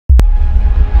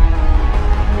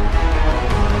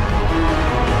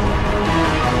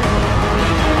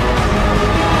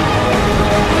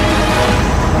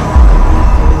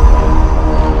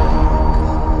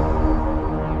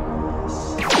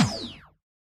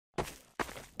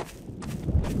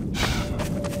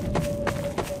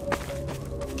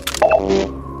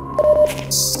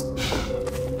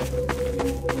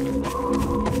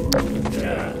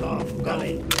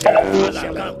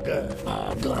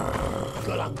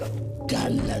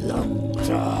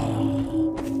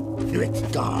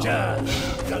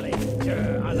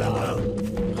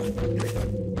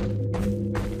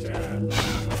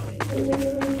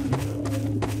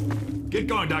Get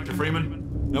going, Dr.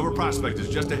 Freeman. Nova Prospekt is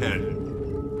just ahead.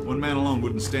 One man alone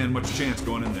wouldn't stand much chance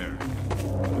going in there.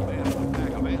 A man with a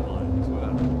pack of antlines,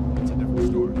 well, that's a different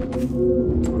story.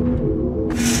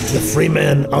 The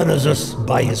Freeman honors us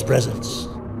by his presence.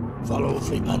 Follow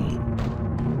Freeman.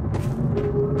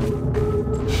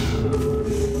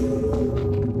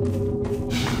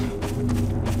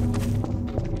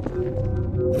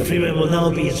 The Freeman will now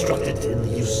be instructed in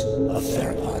the use of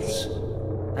theropods.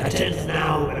 Attend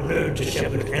now and learn to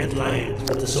shepherd antlions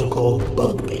with the so-called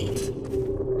bug bait.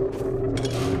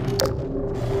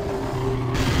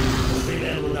 The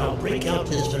Freeman will now break out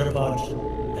his theropod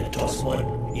and toss one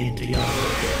into your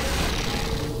pocket.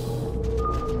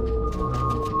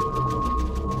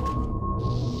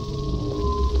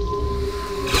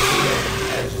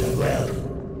 Has done well.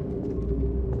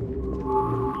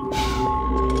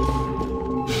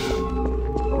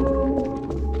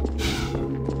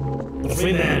 The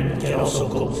Freeman can also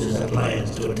coax his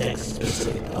antlions to attack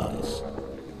specific targets.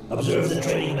 Observe the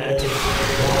training magic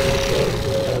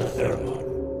and the theropod.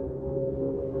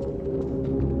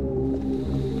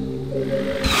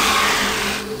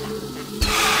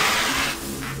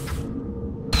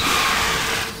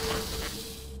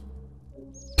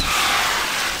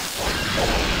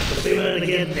 The Freeman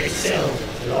again excel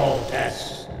in all tasks.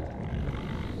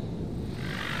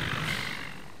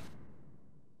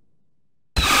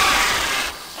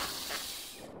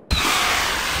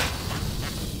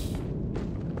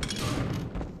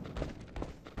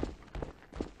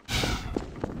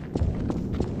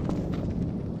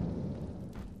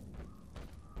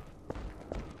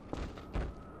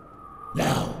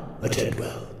 Now, attend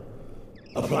well.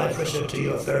 Apply pressure to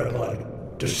your theropod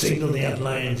to signal the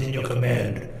antlions in your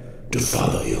command to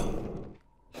follow you.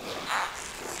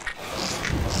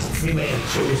 Freeman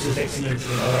shows his excellence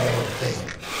in all things.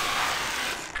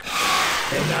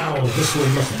 And now, this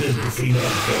one must bid the Freeman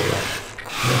farewell.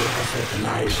 Never Prospekt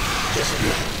alive just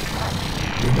yet.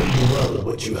 Remember well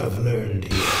what you have learned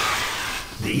here.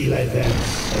 The Alyx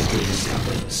Vance has greatest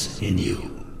confidence in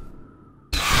you.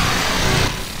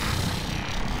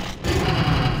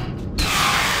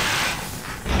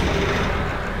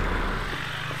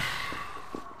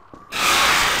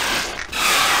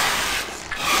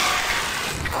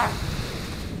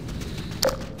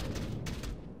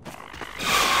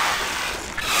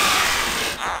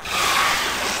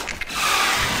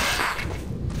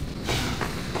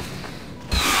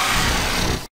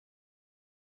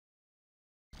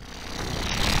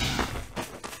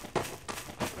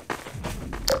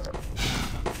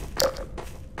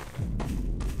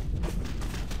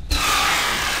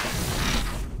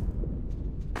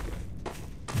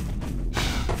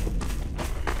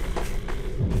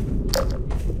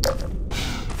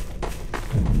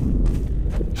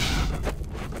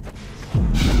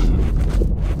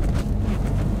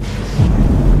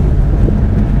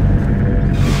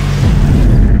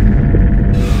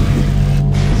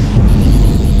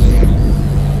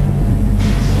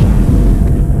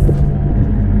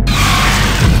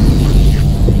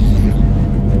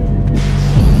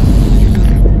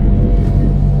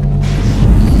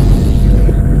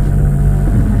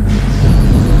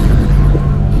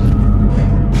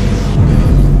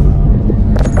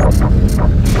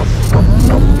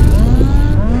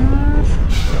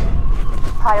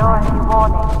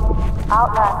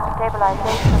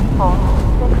 Stabilization force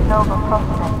 6 Nova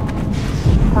Prospekt.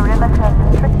 Perimeter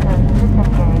restrictors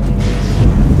disengaged.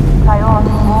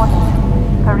 Priority warning.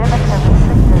 Perimeter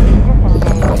restrictors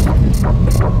disengaged.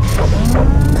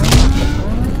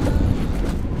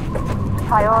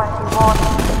 Priority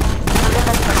warning.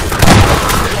 Perimeter restrictors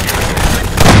disengaged.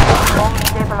 All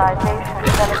stabilization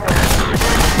delegates.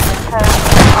 Return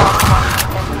to Part 1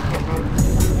 immediately.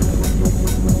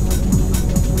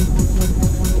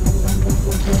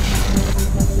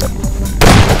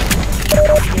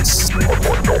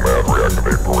 Nomad,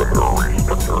 reactivate perimeter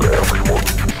restrictor and reload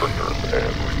restrictors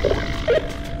and reload.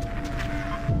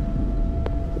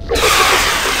 Nomad,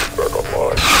 restrictors back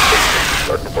online.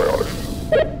 Antibiotics.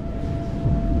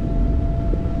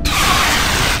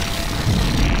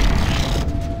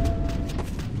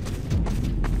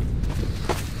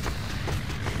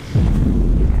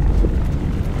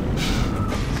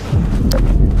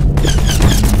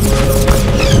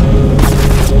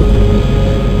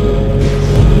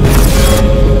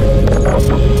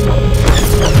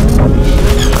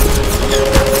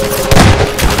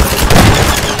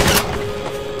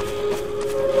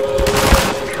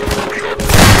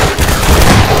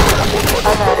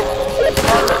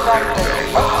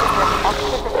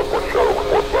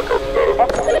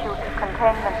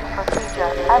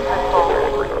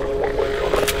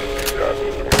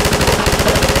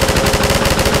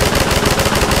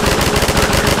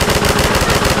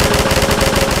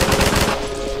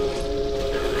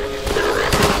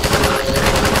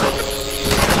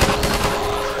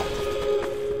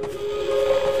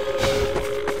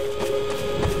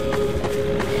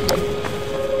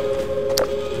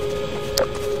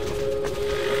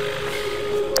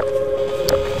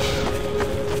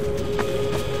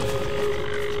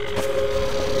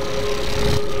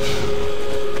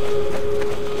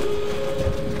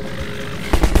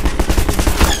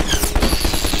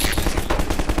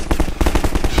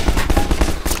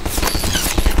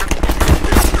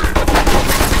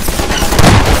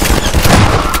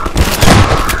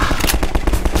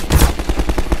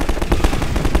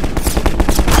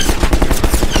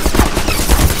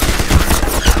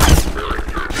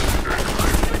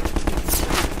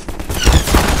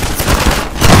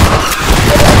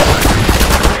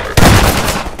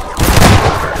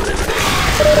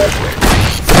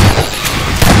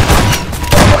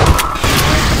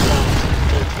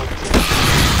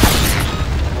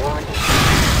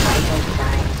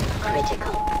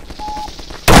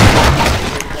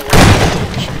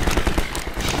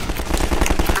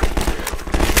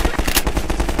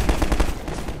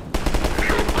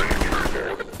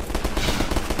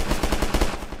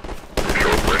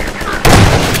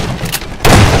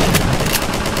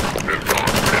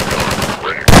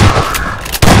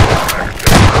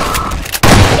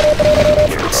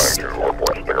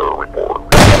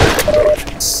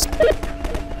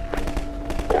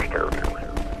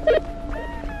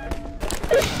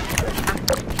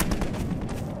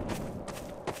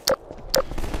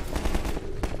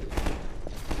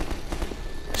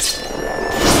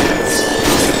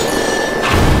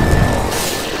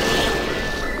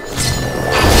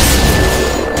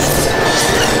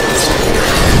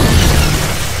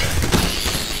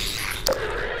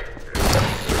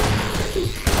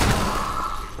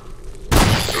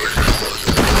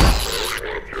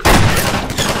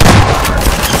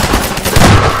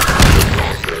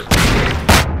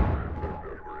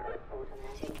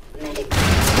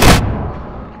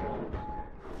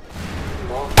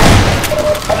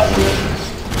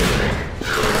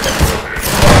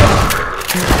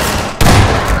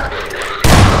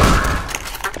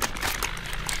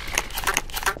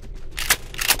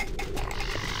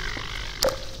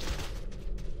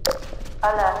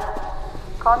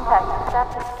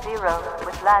 0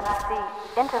 with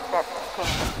Land-Sea intercept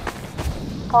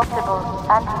ping. Possible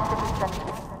anti-citizen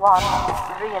 1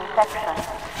 reinfection.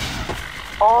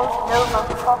 All Nova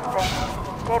Prospekt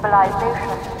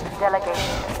stabilization delegates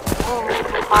move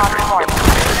on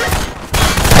point.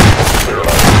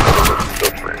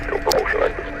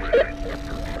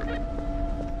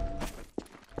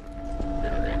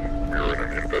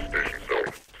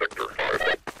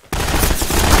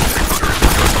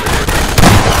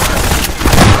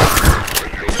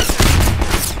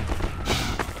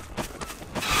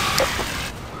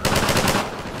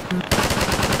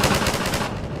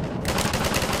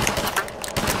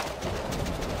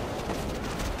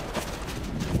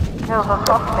 Nova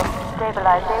Prospekt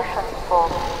stabilization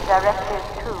force Directive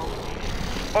 2.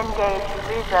 Engage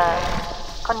reserve.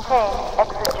 Contain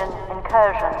exogen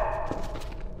incursion.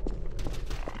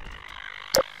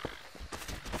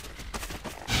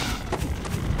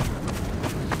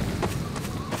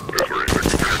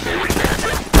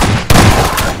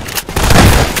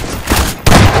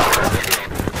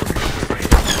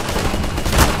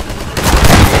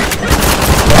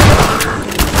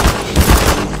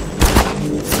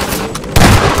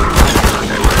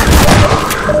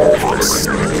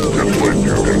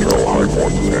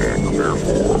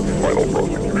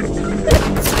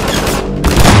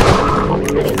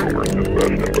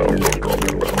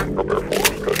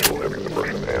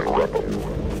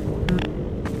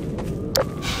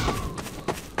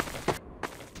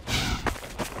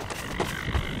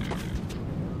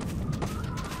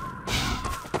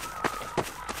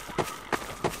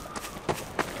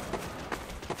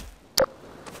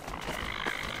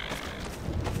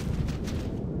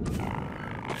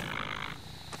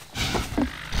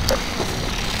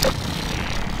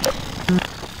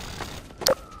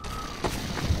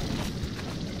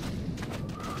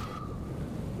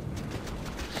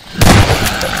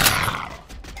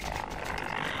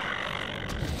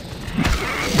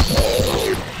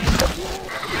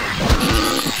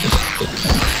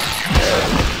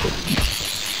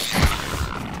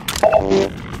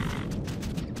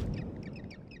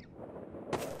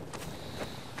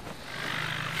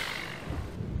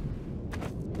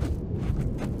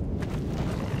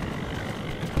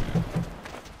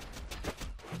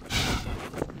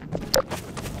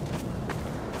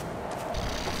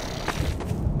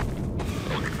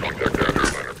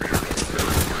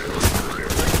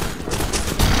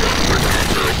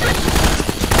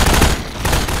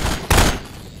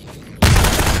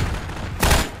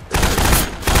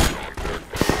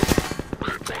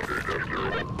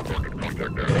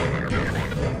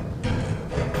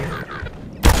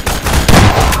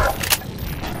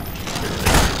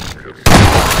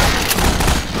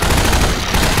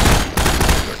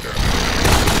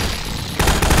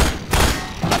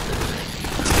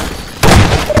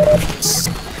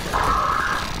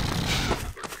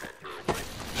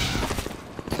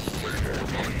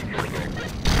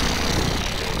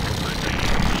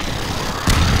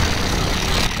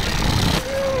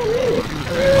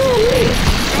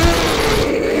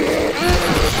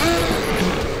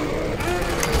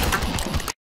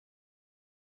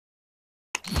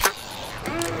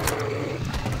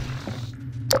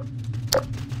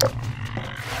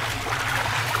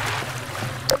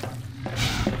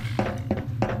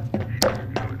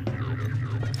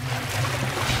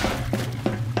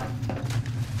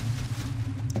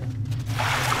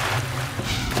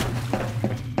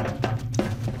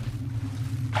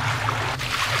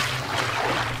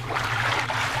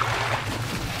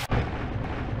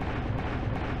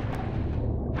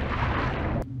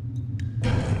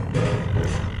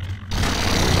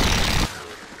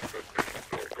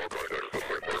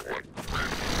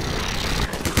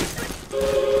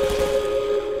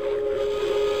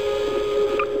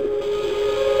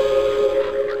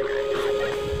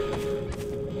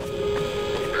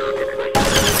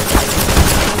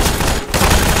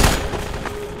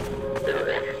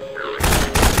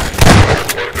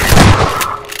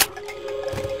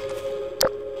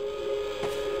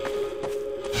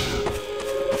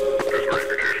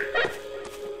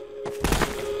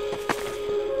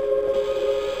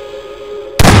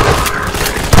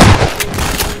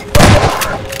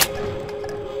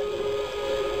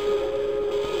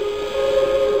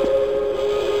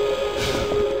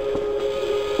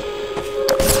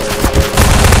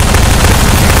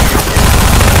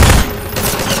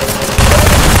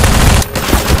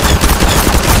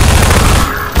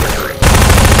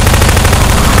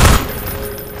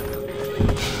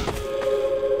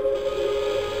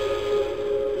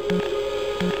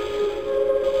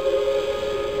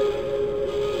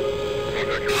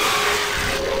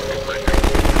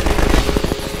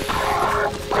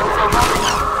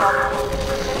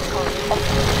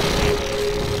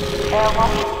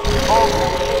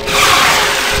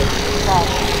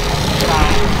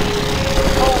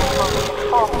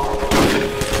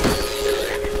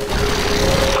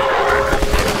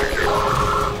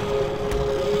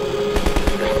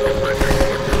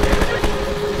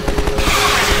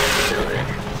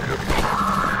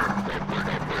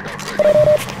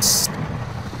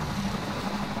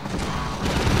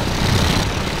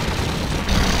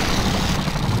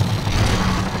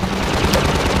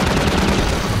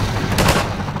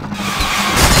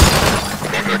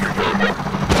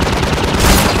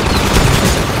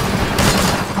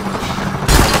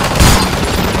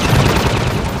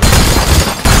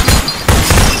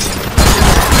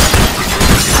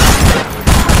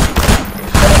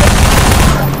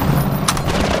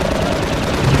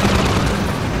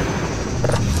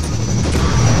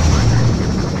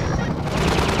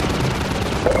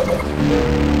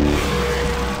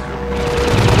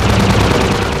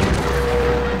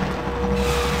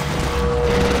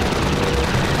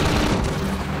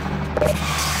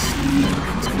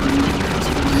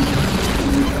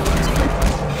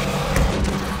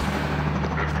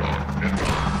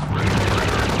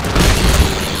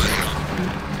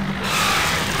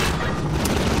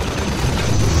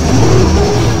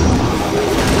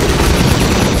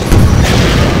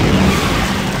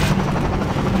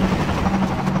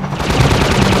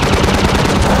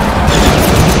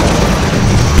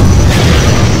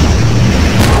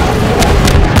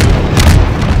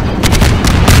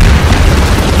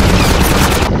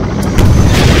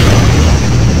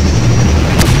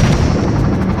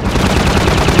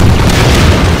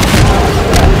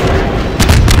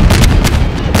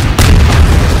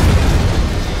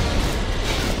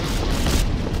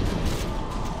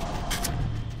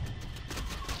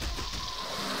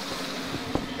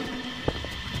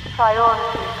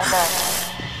 alert.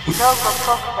 Local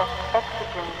Prospekt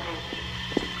exigency.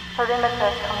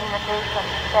 Perimeter communication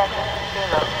status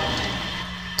 0.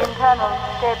 Internal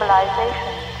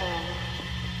stabilization teams.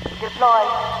 Deploy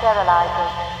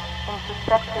sterilizers in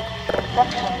suspected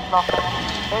infection blocker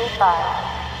A5,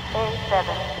 A7,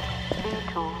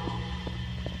 B2.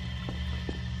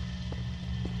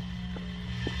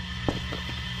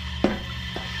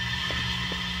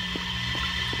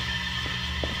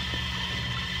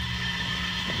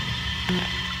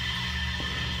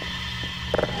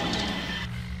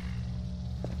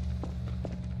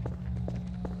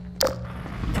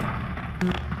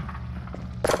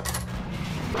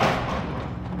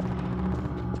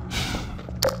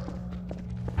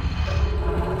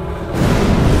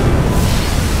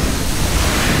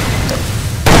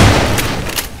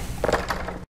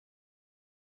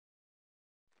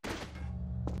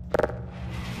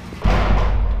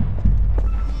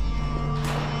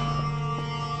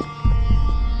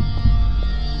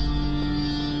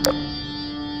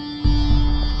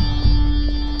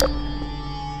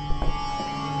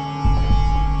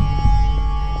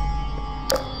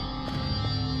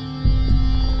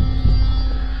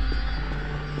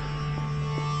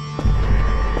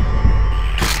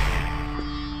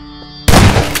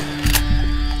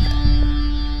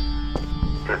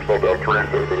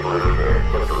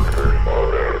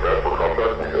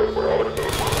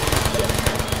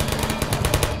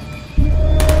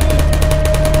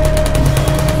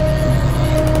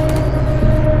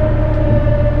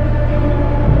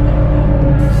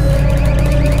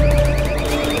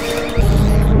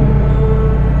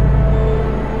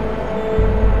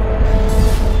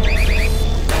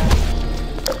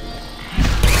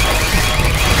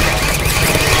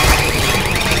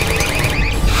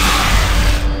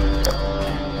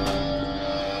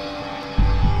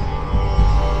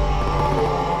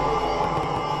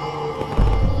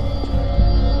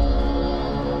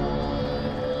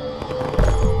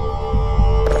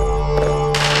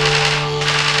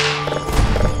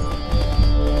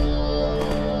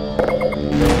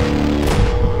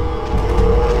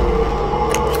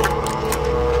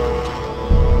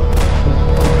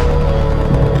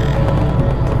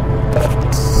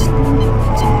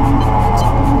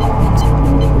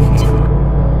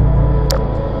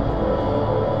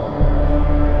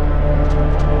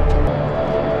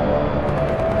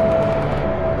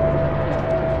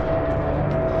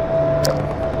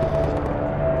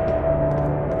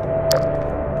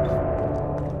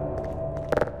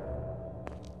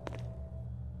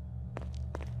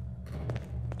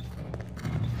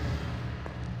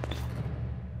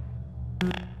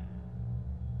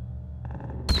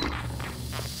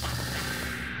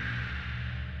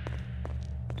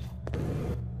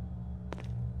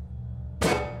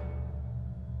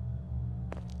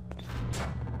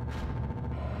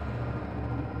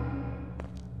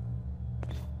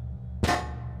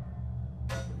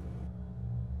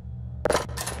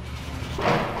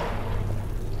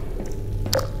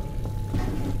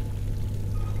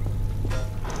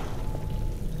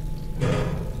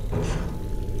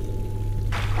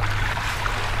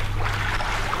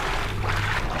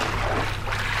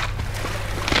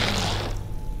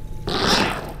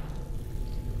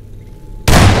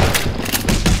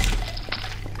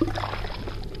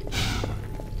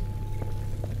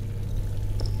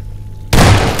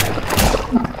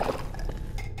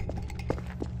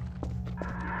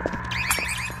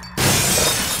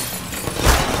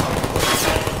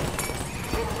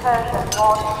 Incursion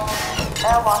warning.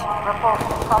 Airwatch reports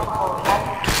probable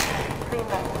Alyx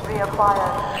Freeman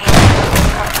reacquired.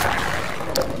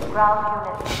 Ground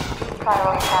units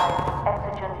deprioritize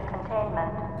oxygen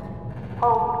containment.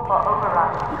 Hold for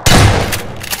override.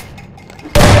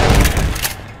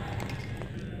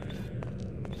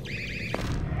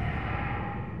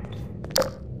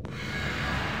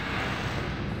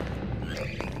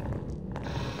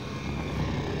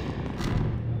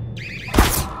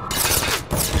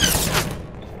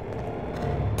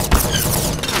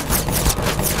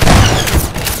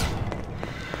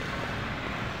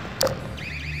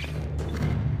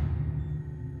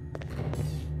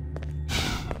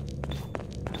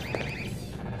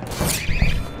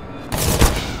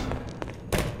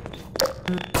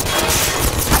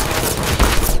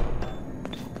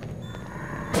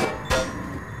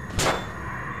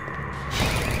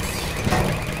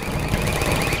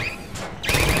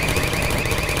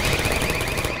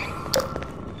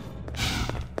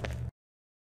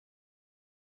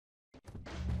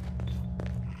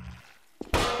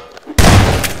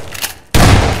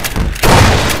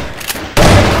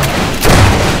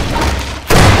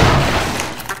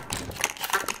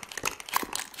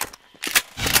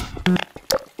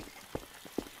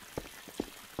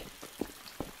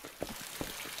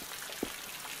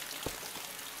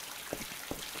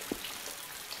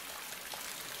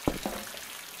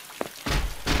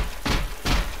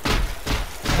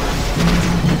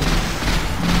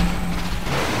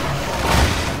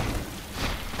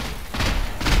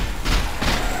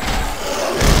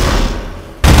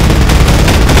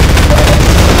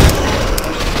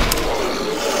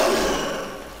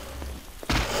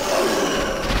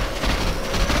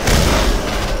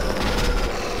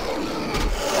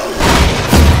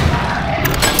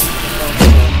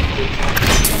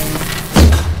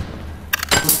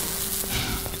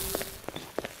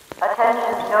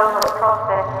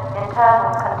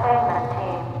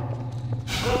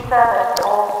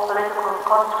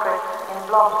 conscripts in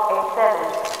Block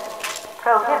A7.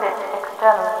 Prohibit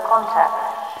external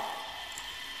contact.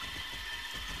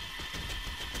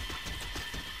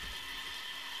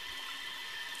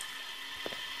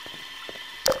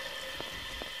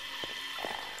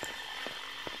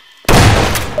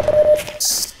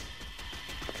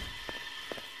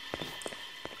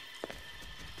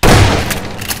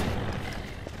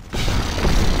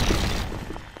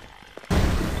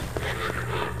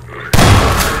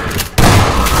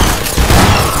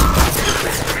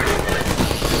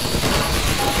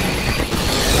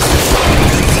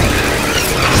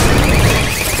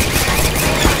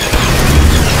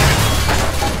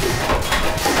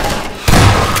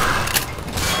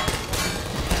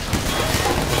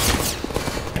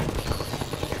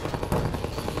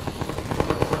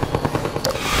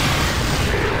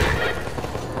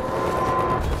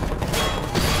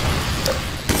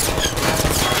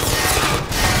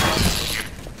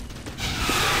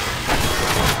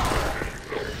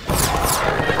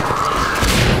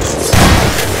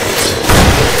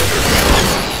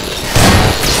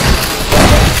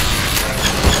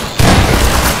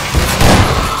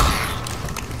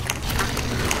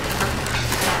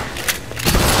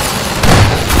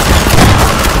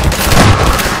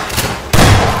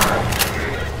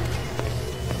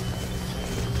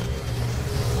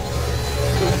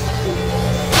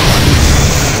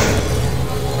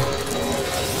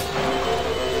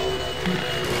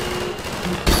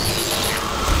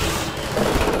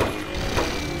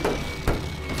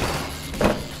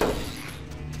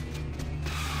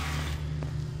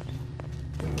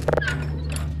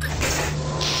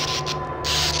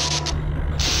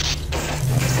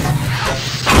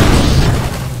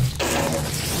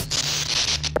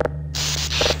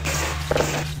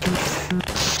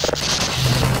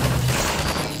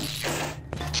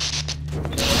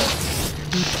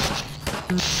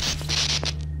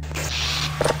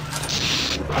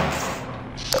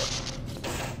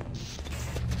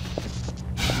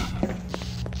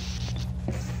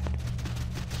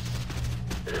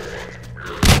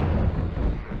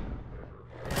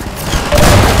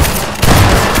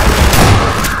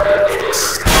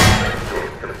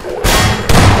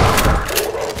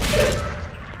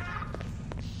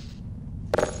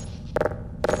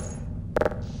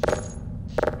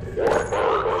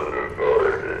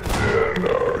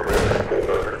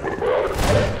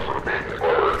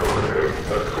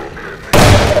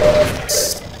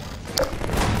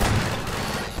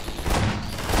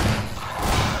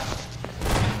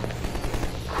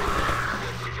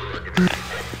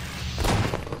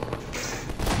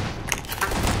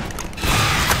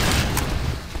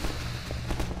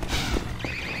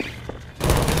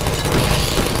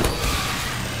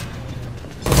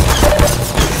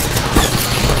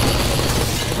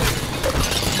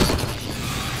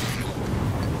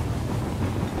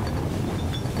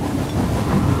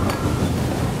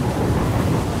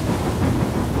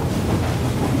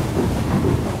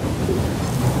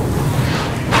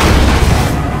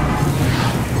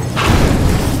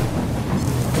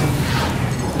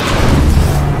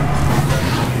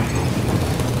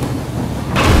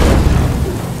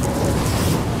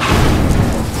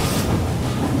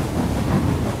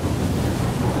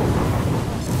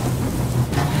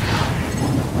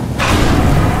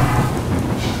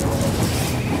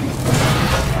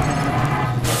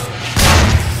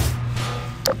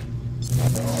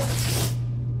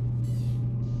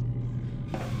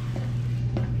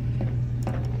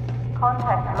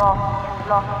 Contact lost in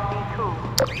Block B2.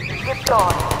 Deploy.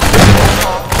 In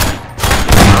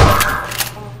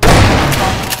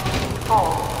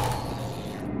B4.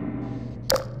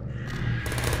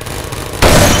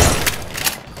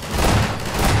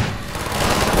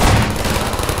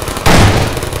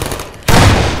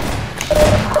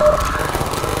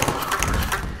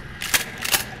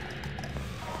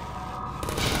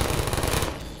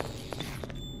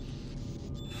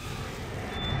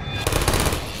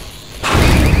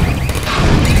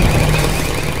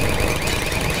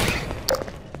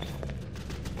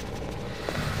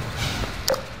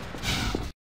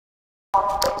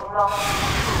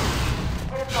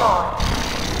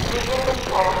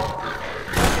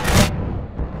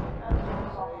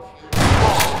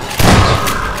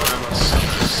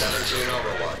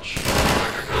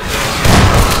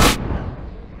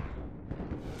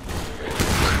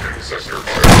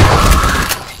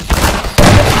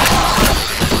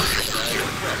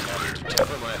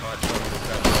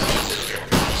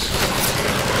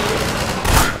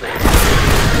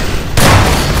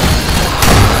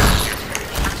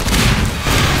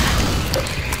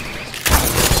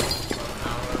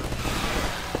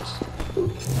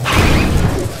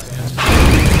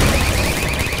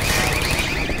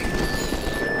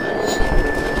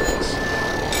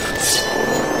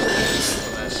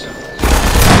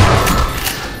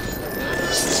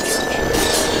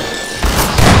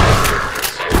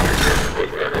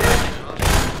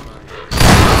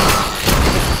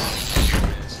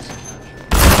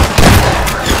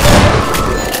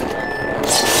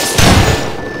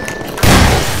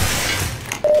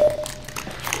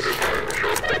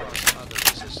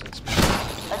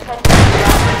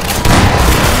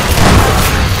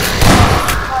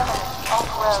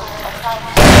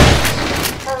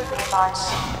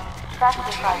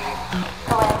 sacrificing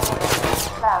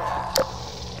coagulated plasma.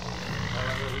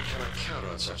 However, we cannot count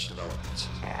on such developments.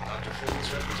 Dr. Freeman's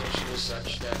reputation is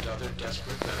such that other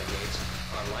desperate renegades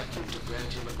are likely to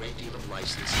grant him a great deal of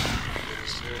license in the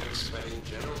spirit of spreading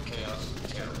general chaos and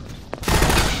terror.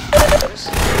 This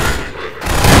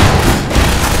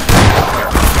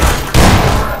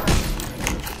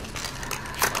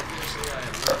Obviously, I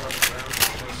am not on the ground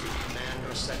to command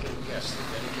or second guess the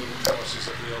dedicated forces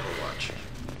of the Overwatch.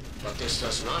 But this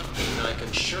does not mean I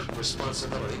can shirk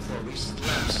responsibility for recent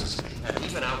lapses and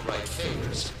even outright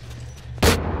failures.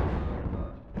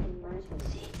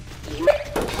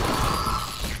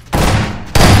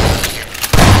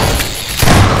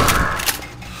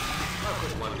 How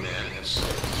could one man have saved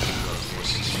the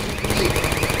forces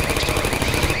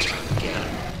time again?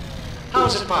 How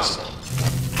is it possible?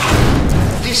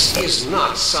 This is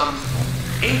not some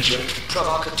agent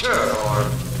provocateur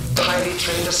or highly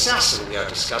trained assassin we are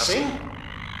discussing.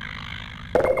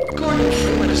 Gordon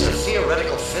Freeman is a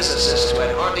theoretical physicist who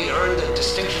had hardly earned the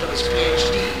distinction of his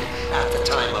PhD at the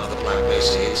time of the Black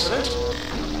Mesa incident.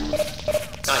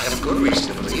 I have good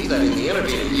reason to believe that in the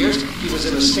intervening years he was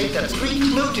in a state that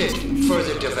precluded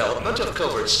further development of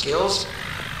covert skills.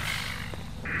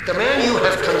 The man you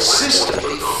have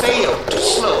consistently failed to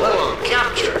slow, let alone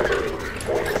capture,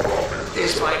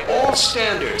 is by all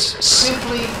standards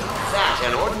simply that,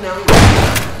 an ordinary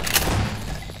man.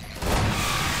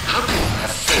 How can you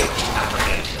have failed to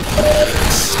apprehend him?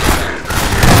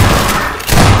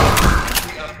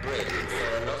 We upgraded for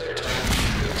another time.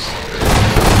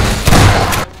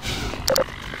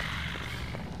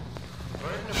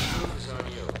 Burden of proof is on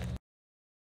you.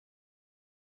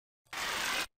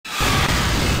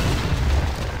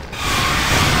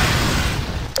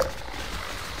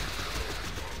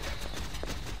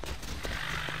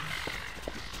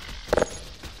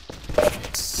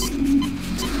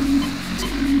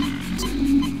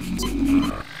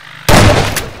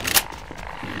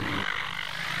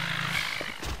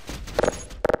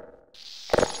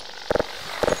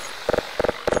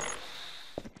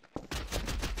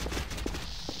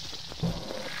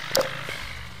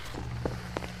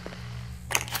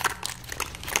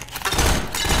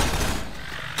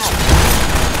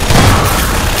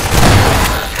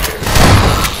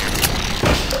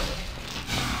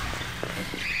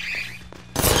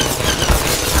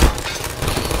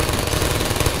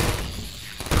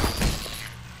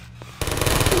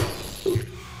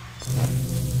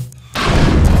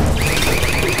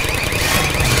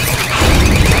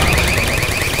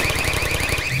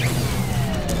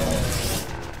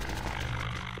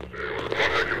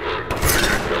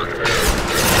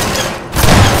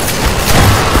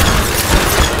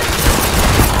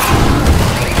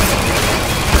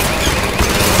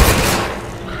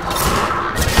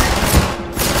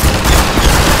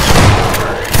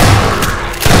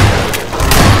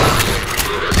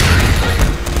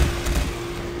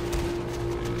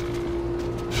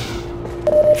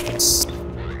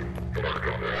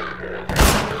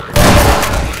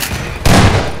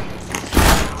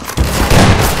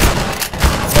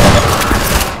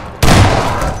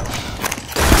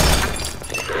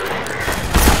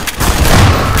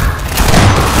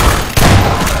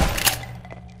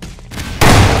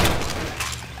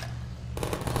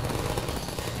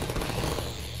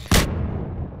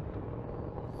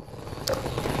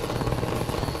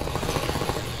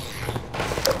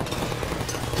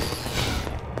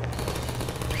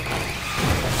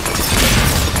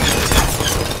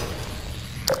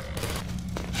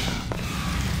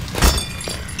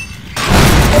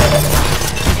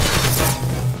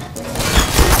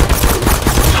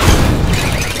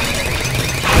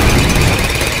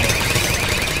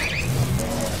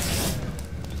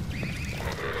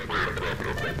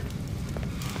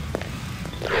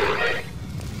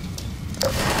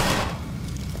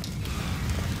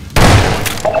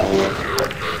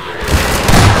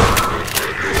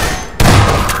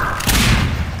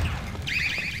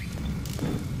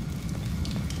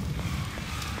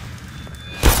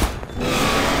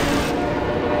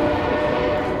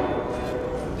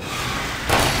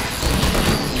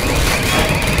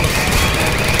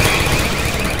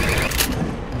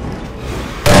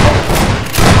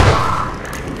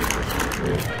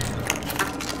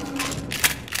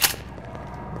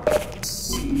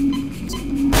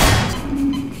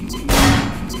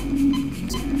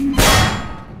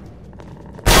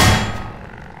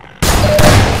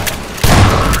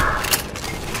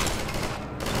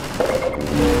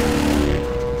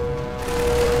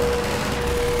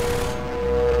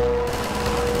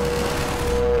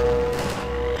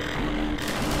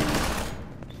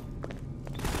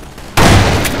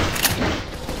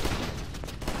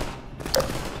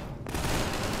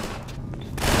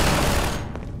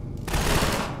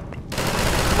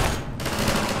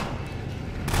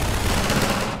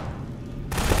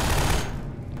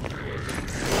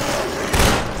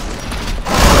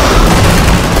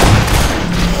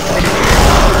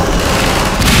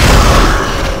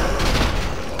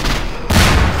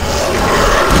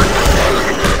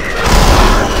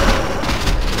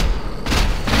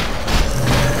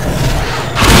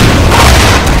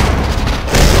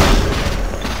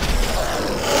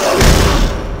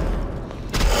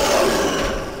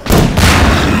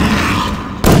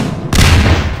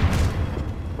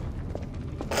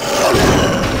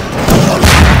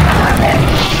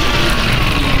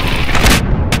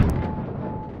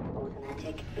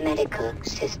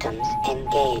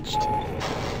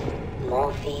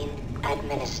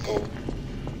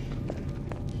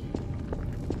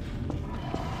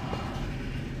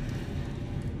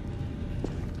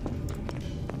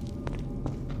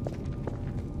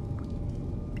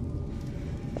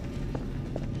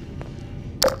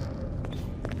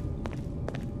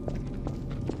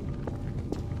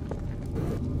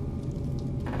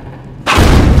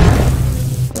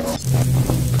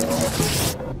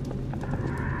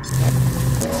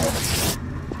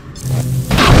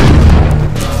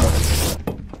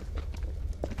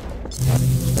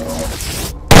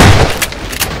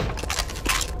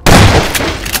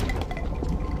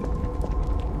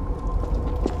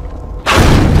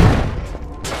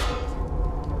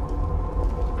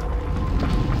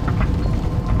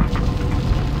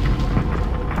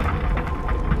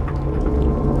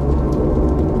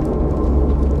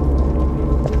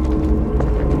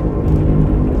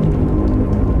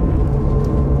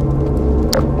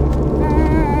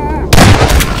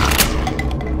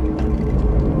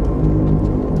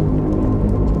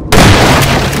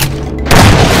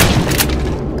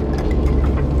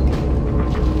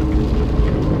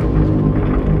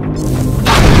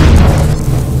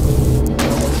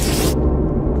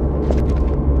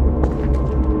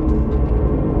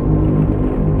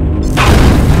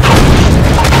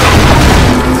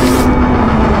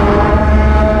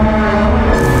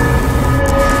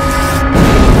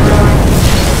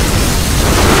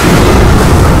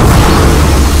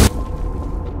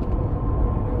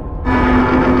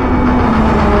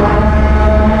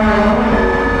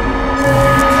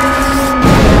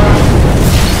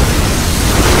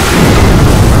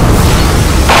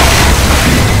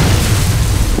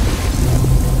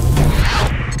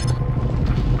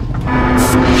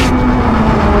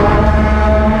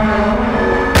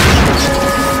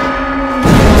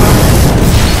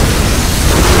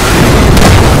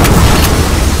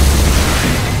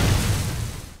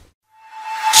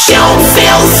 You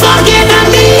feel fucking